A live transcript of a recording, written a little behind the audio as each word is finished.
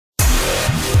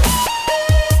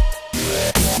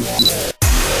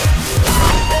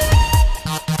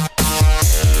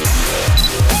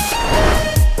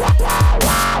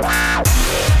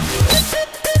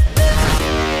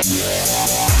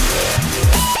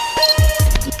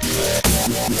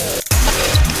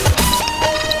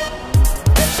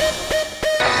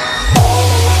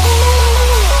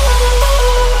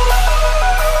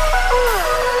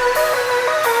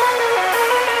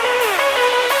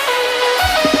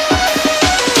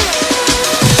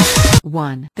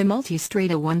1. The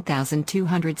Multistrada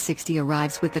 1260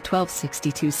 arrives with the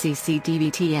 1262cc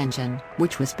DVT engine,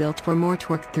 which was built for more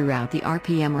torque throughout the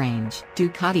RPM range.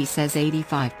 Ducati says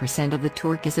 85% of the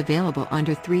torque is available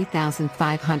under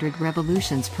 3,500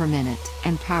 revolutions per minute,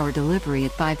 and power delivery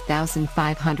at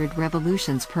 5,500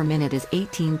 revolutions per minute is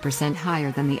 18%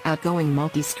 higher than the outgoing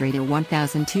Multistrada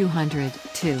 1200.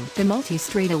 2. The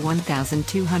Multistrada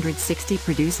 1260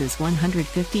 produces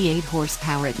 158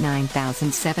 horsepower at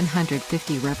 9,750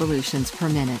 revolutions per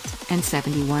minute, and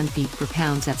 71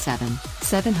 feet-per-pound at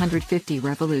 750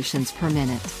 revolutions per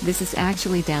minute. This is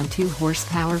actually down 2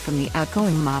 horsepower from the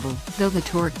outgoing model, though the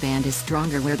torque band is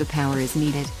stronger where the power is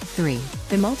needed. 3.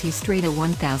 The Multistrada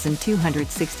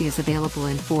 1260 is available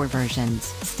in 4 versions: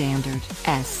 Standard,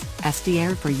 S,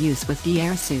 SDR for use with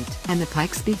Gear Suit, and the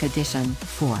Pikes Peak Edition.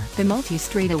 4. The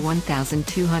Multistrada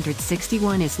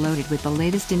 1261 is loaded with the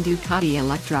latest in Ducati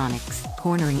electronics: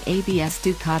 cornering ABS,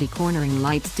 Ducati cornering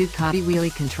lights, Ducati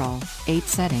wheelie control, 8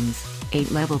 settings,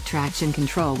 8-level traction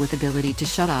control with ability to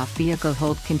shut off vehicle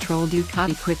hold control,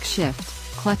 Ducati quick shift,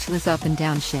 clutchless up and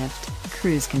down shift,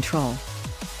 cruise control.